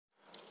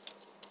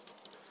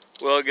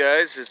Well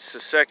guys, it's the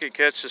second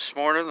catch this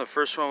morning. The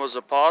first one was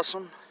a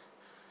possum.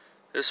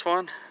 This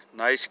one,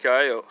 nice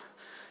coyote.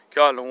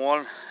 Caught in a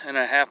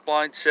 1.5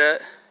 blind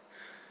set.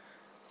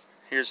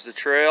 Here's the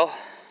trail.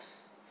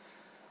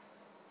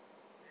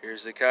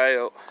 Here's the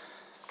coyote.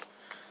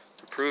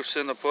 The proof's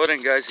in the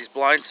pudding, guys. These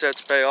blind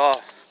sets pay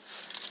off.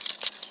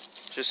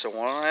 Just a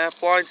 1.5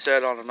 blind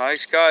set on a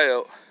nice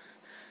coyote.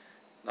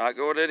 Not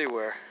going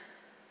anywhere.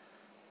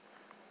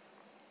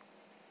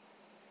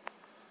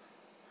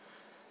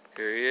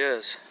 Here he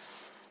is.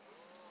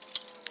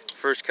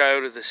 First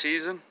coyote of the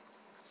season.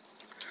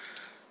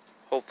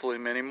 Hopefully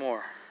many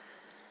more.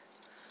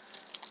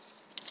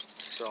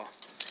 So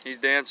he's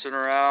dancing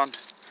around.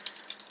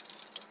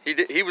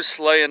 He was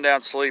laying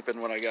down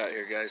sleeping when I got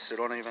here, guys. So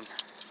don't even.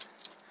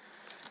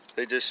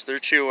 They're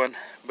chewing.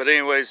 But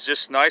anyways,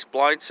 just nice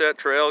blind set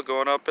trail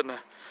going up into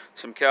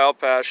some cow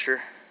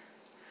pasture.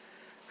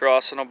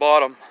 Crossing the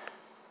bottom.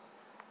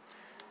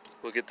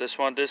 We'll get this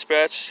one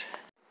dispatched.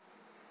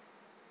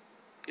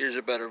 Here's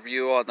a better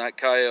view on that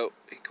coyote.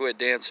 He quit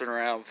dancing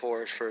around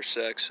for us for a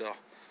sec, so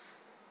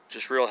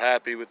just real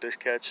happy with this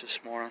catch this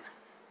morning.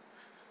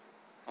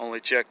 Only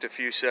checked a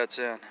few sets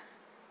in.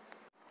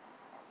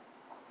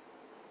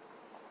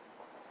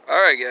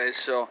 Alright guys,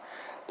 so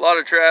a lot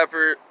of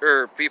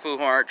people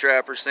who aren't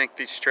trappers think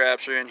these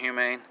traps are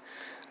inhumane.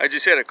 I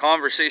just had a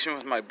conversation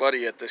with my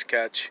buddy at this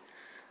catch,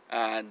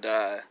 and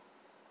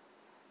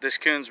this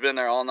coon's been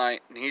there all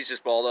night, and he's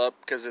just balled up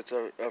because it's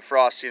a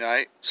frosty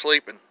night,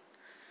 sleeping.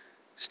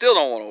 Still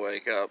don't want to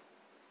wake up.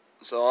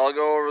 So I'll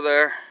go over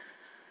there,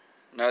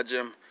 nudge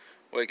him,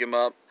 wake him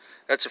up.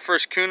 That's the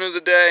first coon of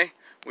the day.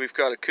 We've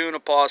caught a coon, a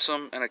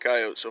possum, and a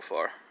coyote so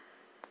far.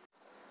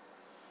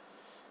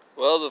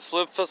 Well, the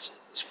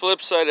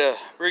flip side of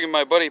bringing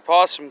my buddy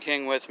Possum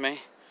King with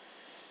me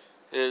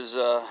is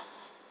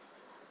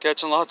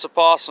catching lots of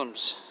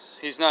possums.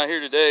 He's not here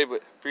today,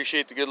 but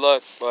appreciate the good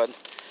luck, bud.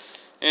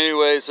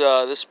 Anyways,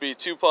 this will be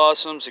 2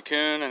 possums, a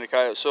coon, and a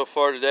coyote so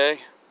far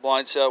today.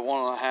 Blind set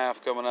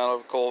 1.5 coming out of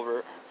a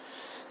culvert.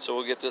 So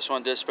we'll get this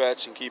one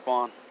dispatched and keep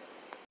on.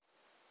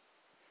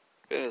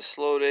 Been a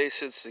slow day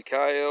since the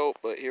coyote,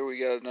 but here we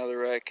got another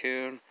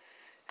raccoon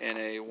and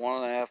a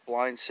 1.5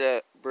 blind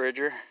set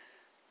bridger.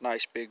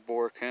 Nice big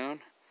bore coon.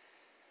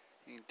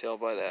 You can tell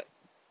by that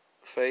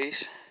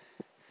face.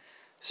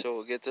 So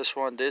we'll get this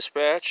one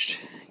dispatched.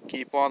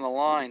 Keep on the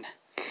line.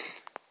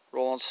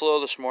 Rolling slow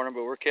this morning,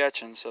 but we're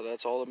catching, so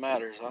that's all that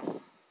matters, huh?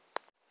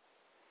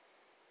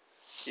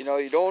 You know,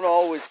 you don't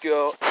always get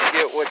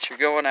what you're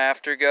going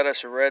after. Got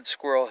us a red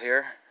squirrel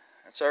here.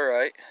 That's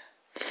alright.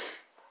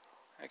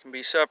 That can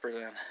be supper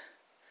then.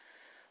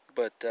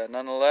 But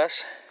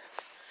nonetheless,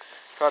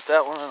 caught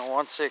that one in a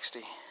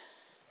 160.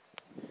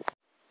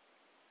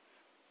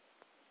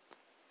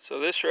 So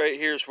this right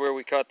here is where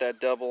we caught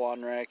that double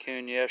on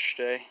raccoon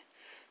yesterday.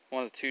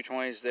 One of the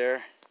 220s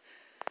there.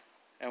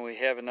 And we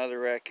have another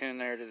raccoon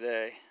there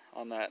today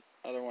on that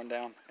other one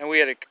down. And we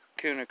had a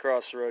coon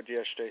across the road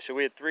yesterday. So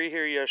we had 3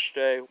 here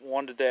yesterday,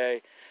 1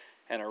 today,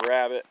 and a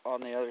rabbit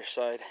on the other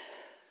side.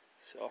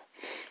 So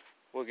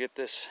we'll get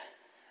this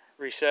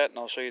reset and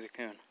I'll show you the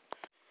coon.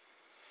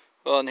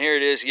 Well, and here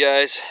it is,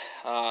 guys.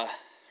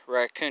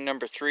 Raccoon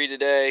number 3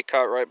 today,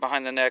 caught right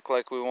behind the neck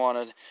like we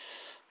wanted.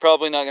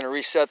 Probably not going to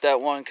reset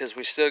that one because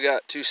we still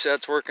got 2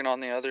 sets working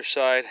on the other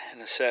side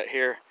and a set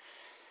here.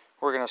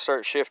 We're going to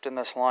start shifting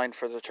this line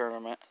for the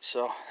tournament.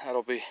 So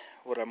that'll be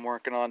what I'm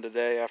working on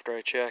today after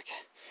I check.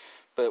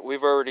 But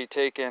we've already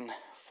taken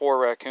 4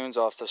 raccoons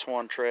off this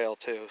one trail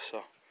too,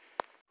 so.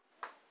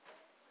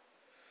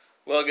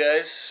 Well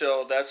guys,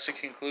 so that's the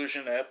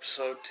conclusion of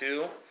episode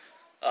 2.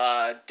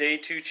 Day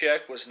 2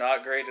 check was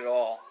not great at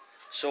all.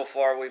 So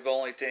far we've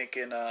only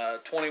taken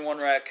 21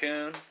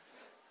 raccoon,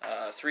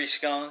 3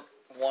 skunk,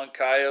 1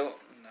 coyote,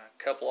 and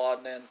a couple odd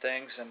and end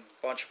things, and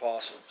a bunch of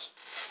possums.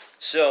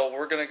 So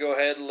we're going to go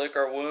ahead and lick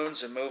our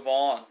wounds and move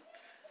on.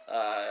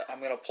 I'm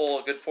going to pull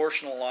a good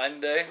portion of the line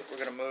today. We're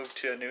going to move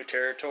to a new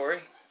territory.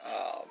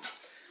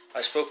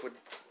 I spoke with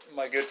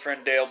my good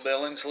friend Dale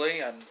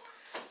Billingsley, and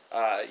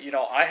you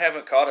know, I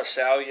haven't caught a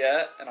sow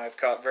yet, and I've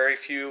caught very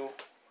few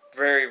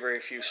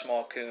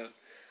small coon.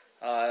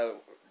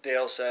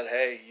 Dale said,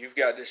 hey, you've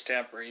got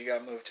distemper, you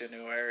got to move to a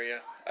new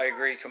area. I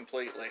agree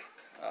completely.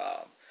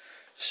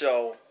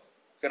 So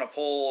going to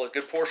pull a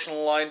good portion of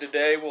the line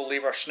today. We'll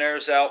leave our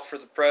snares out for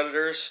the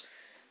predators.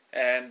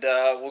 And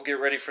we'll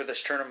get ready for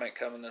this tournament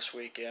coming this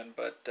weekend.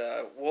 But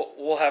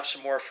we'll have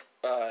some more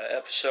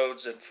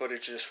episodes and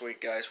footage this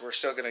week, guys. We're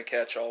still going to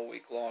catch all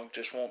week long.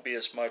 Just won't be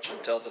as much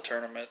until the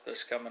tournament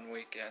this coming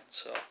weekend.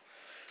 So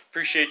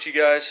appreciate you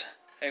guys.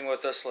 Hang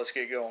with us. Let's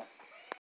get going.